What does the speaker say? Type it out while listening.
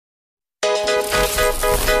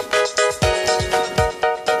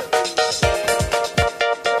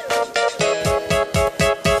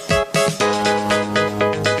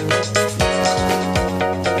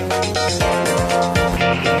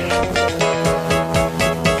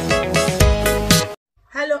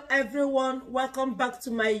welcome back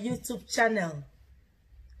to my YouTube channel.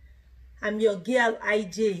 I'm your girl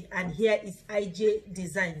IJ, and here is IJ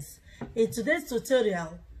Designs. In today's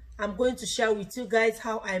tutorial, I'm going to share with you guys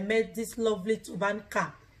how I made this lovely tuban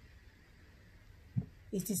cap.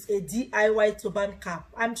 It is a DIY tuban cap.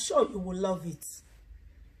 I'm sure you will love it.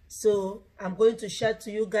 So I'm going to share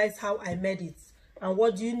to you guys how I made it. And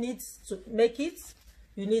what do you need to make it?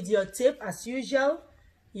 You need your tape as usual,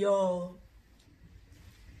 your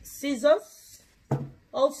scissors.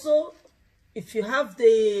 Also, if you have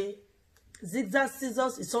the zigzag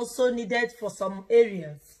scissors, it's also needed for some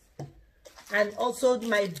areas. And also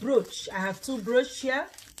my brooch. I have two brooches here.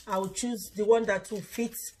 I will choose the one that will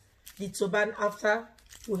fit the tuban after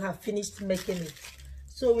we have finished making it.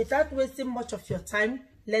 So without wasting much of your time,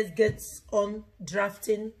 let's get on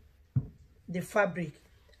drafting the fabric.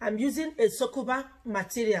 I'm using a sokuba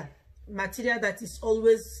material that is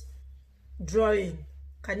always drawing.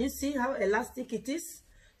 Can you see how elastic it is?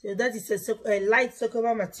 So that is a light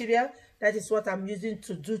sokuba material. That is what I'm using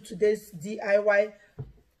to do today's DIY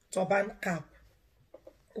turban cap.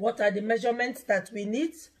 What are the measurements that we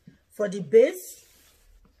need? For the base,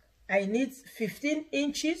 I need 15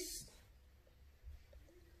 inches.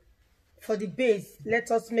 For the base,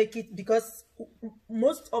 let us make it, because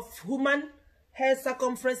most of human hair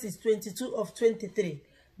circumference is 22 of 23.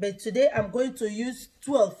 But today I'm going to use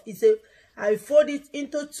 12. I fold it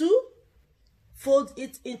into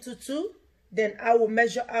two, then I will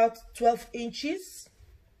measure out 12 inches.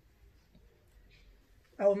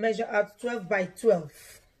 I will measure out 12 by 12.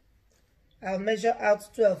 I'll measure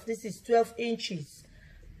out 12. This is 12 inches.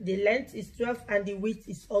 The length is 12 and the width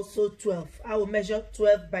is also 12. I will measure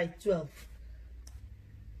 12 by 12.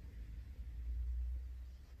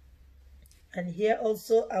 And here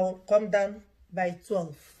also I will come down by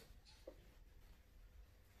 12.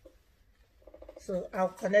 So I'll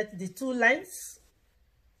connect the two lines.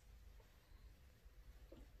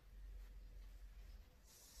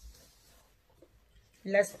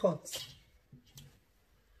 Let's cut.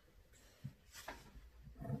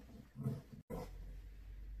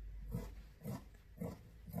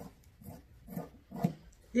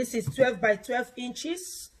 This is 12 by 12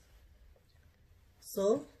 inches.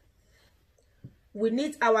 So we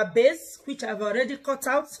need our base, which I've already cut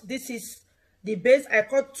out. This is the base. I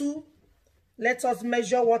cut two. Let us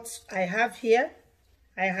measure what I have here.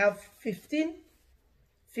 I have 15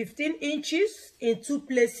 inches in two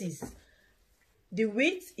places. The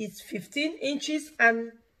width is 15 inches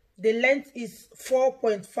and the length is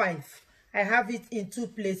 4.5. I have it in two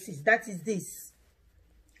places. That is this.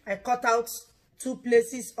 I cut out two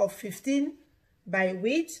places of 15 by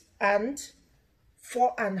width and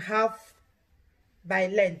 4.5 by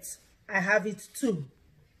length. I have it two.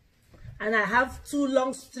 And I have two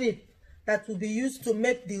long strips that will be used to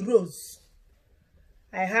make the rows.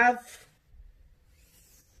 I have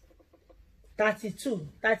 32.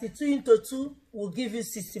 32 into 2 will give you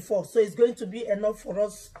 64. So it's going to be enough for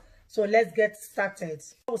us. So let's get started.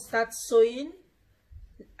 I will start sewing.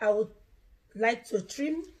 I would like to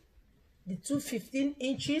trim the two 15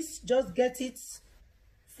 inches. Just get it,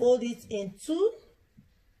 fold it in two.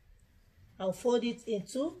 I'll fold it in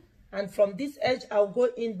two. And from this edge, I'll go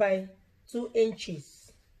in by 2 inches.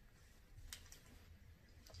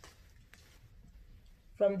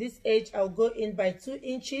 From this edge, I'll go in by 2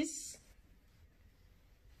 inches.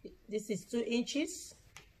 This is 2 inches.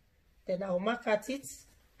 Then I'll mark at it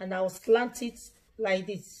and I'll slant it like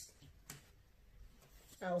this.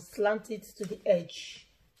 I'll slant it to the edge.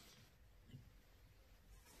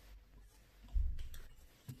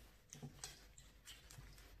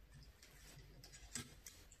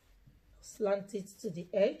 Slant it to the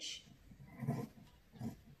edge.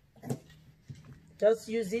 Just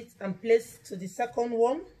use it and place to the second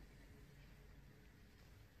one.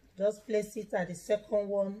 Just place it at the second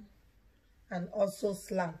one and also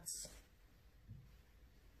slant.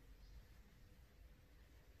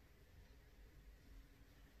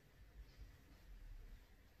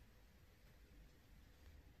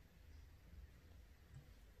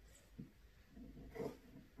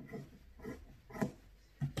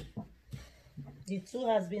 The two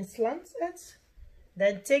has been slanted.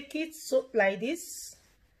 Then take it so like this.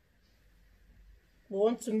 We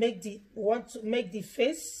want to make the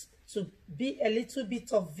face to be a little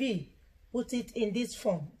bit of V. Put it in this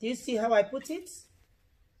form. Do you see how I put it?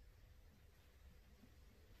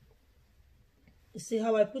 You see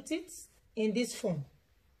how I put it? In this form.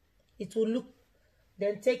 It will look.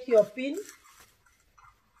 Then take your pin.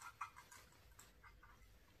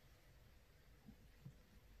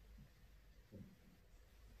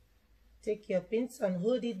 Take your pins and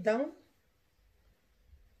hold it down.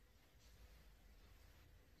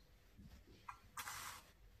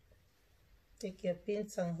 Take your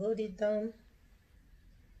pins and hold it down.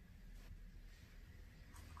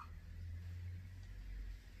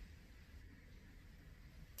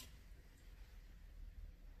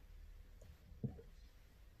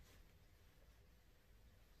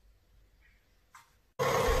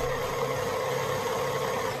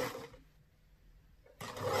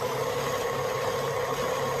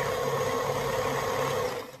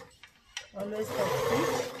 Always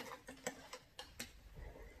complete.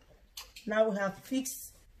 Now we have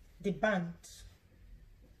fixed the band.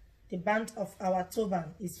 The band of our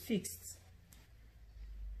turban is fixed.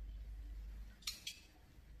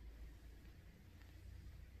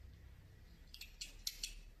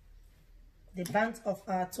 The band of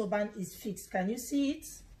our turban is fixed. Can you see it?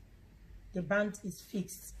 The band is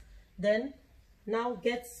fixed. Then now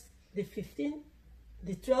get the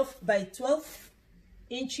 12 by 12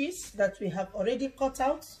 inches that we have already cut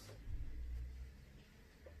out.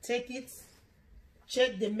 Take it,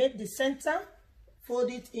 check the center, fold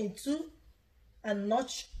it in two and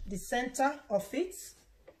notch the center of it.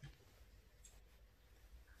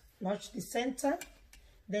 Notch the center,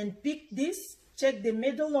 then pick this, check the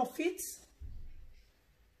middle of it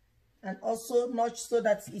and also notch so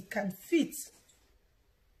that it can fit.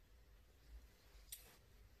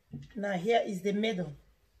 Now here is the middle.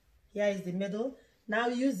 Here is the middle. Now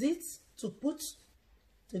use it to put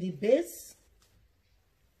to the base.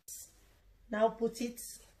 Now put it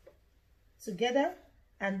together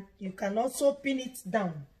and you can also pin it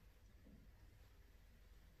down.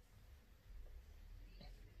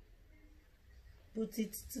 Put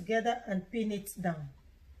it together and pin it down.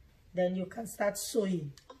 Then you can start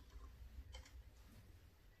sewing.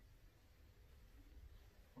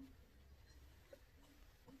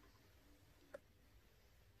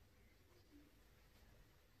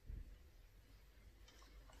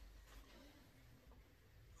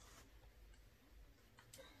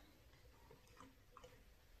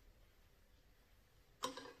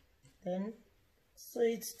 Then sew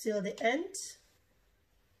it till the end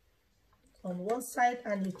on one side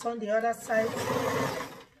and you turn the other side.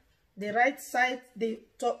 The right side, the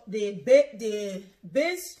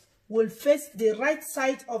base will face the right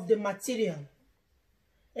side of the material.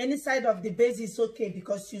 Any side of the base is okay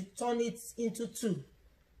because you turn it into two.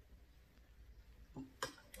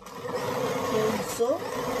 Okay, so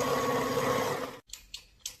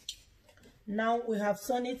now we have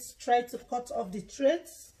sewn it. Try to cut off the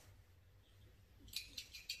threads.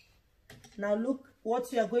 Now look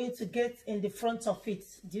what you are going to get in the front of it.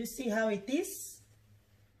 Do you see how it is?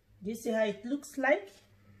 Do you see how it looks like?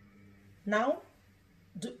 Now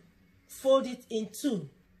fold it in two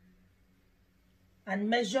and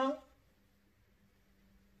measure.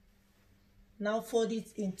 Now fold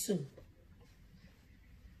it in two.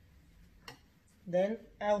 Then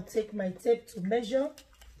I'll take my tape to measure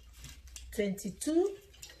 22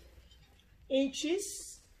 inches.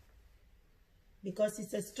 Because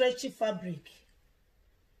it's a stretchy fabric,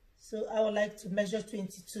 so I would like to measure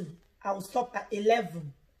 22. I will stop at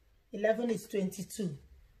 11. 11 is 22.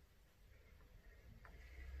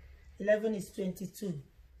 11 is 22.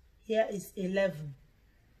 Here is 11.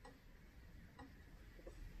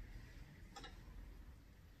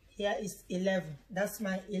 Here is 11. That's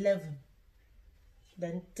my 11.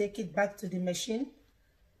 Then take it back to the machine.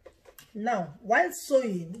 Now, while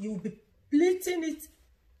sewing, you'll be pleating it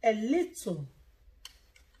a little.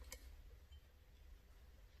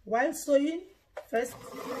 While sewing, first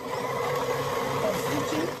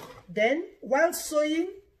stitching, then while sewing,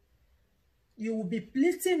 you will be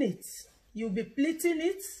pleating it. You'll be pleating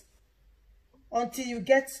it until you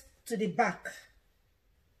get to the back.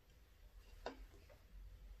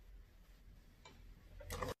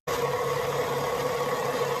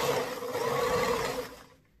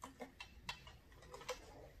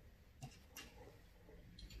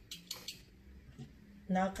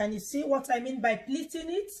 Now, can you see what I mean by pleating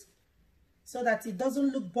it? So that it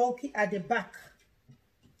doesn't look bulky at the back.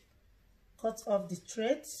 Cut off the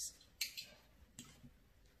threads.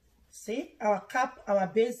 See, our cap, our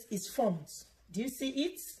base is formed. Do you see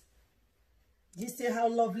it? Do you see how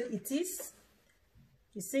lovely it is?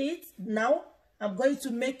 You see it? Now, I'm going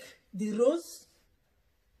to make the rose.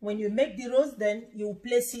 When you make the rose, then you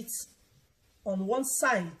place it on one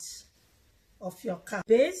side of your cap.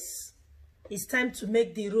 Base. It's time to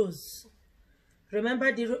make the rose.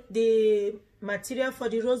 Remember the material for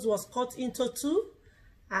the rose was cut into two.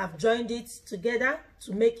 I've joined it together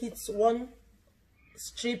to make it one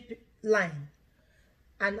strip line.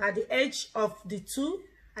 And at the edge of the two,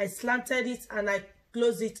 I slanted it and I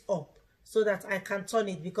closed it up so that I can turn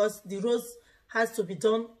it because the rose has to be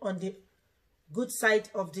done on the good side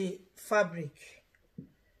of the fabric.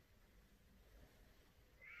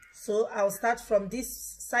 So I'll start from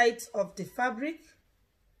this side of the fabric.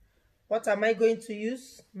 What am I going to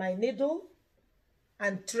use? My needle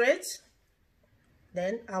and thread.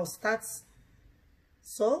 Then I'll start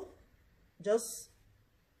so, just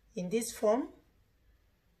in this form.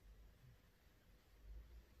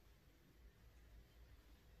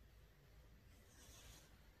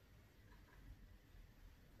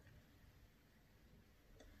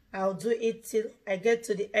 I'll do it till I get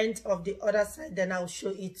to the end of the other side, then I'll show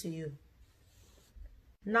it to you.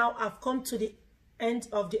 Now I've come to the end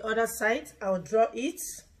of the other side. I'll draw it.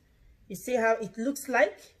 You see how it looks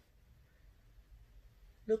like?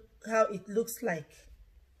 Look how it looks like.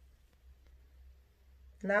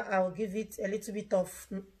 Now I'll give it a little bit of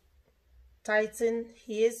tighten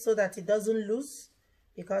here so that it doesn't loose,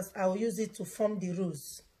 because I'll use it to form the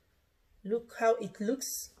rose. Look how it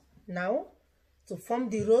looks now. To form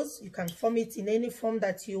the rose, you can form it in any form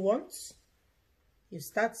that you want. You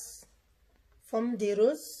start form the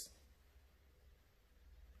rose.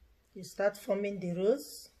 You start forming the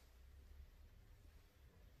rose.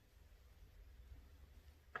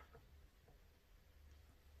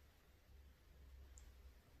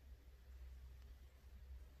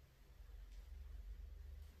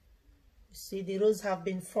 You see the rose have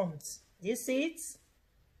been formed. Do you see it?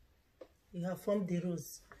 You have formed the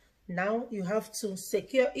rose. Now you have to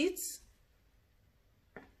secure it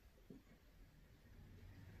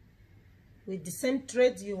with the same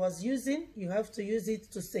thread you was using. You have to use it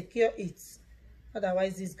to secure it.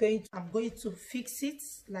 Otherwise, I'm going to fix it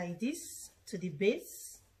like this to the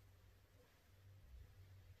base.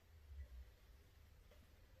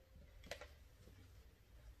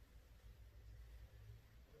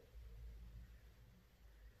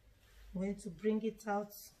 I'm going to bring it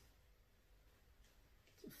out.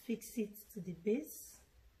 Fix it to the base.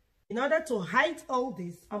 In order to hide all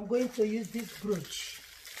this, I'm going to use this brooch.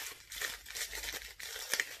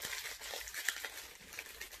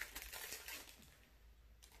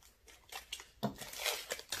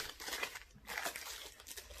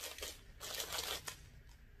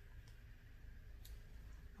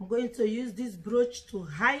 I'm going to use this brooch to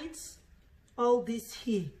hide all this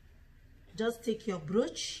here. Just take your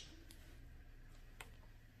brooch.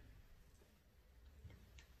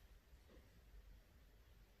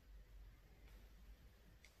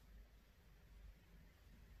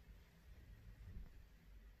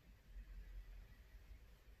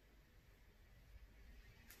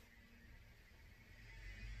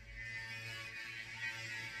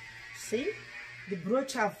 See, the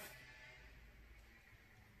brooch have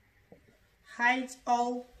hide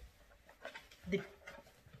all the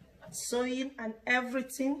sewing and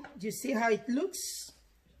everything. Do you see how it looks?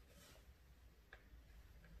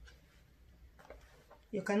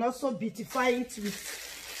 You can also beautify it with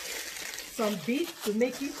some beads to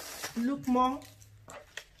make it look more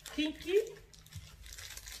kinky.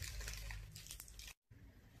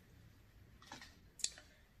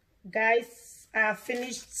 Guys, I have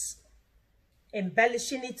finished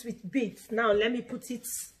embellishing it with beads. Now let me put it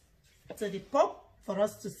to the top for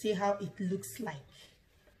us to see how it looks like.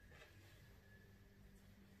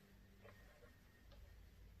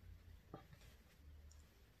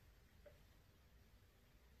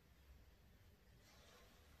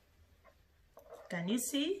 Can you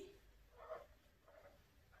see?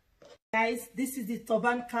 Guys, this is the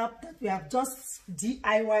turban cap that we have just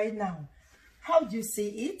DIY now. How do you see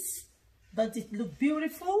it? Does it look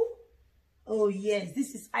beautiful? Oh yes,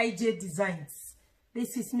 this is IJ Designs.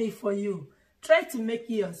 This is made for you. Try to make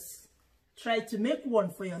yours. Try to make one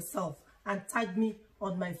for yourself and tag me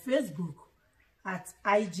on my Facebook at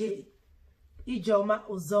IJ Ijoma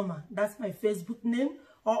Ozoma. That's my Facebook name.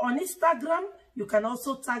 Or on Instagram, you can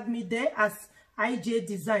also tag me there as IJ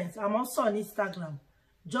Designs. I'm also on Instagram.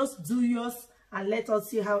 Just do yours and let us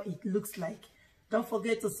see how it looks like. Don't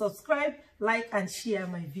forget to subscribe, like, and share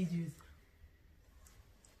my videos.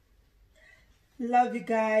 Love you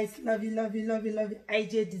guys. Love you, love you, love you, love you.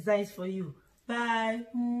 IJ Designs for you. Bye.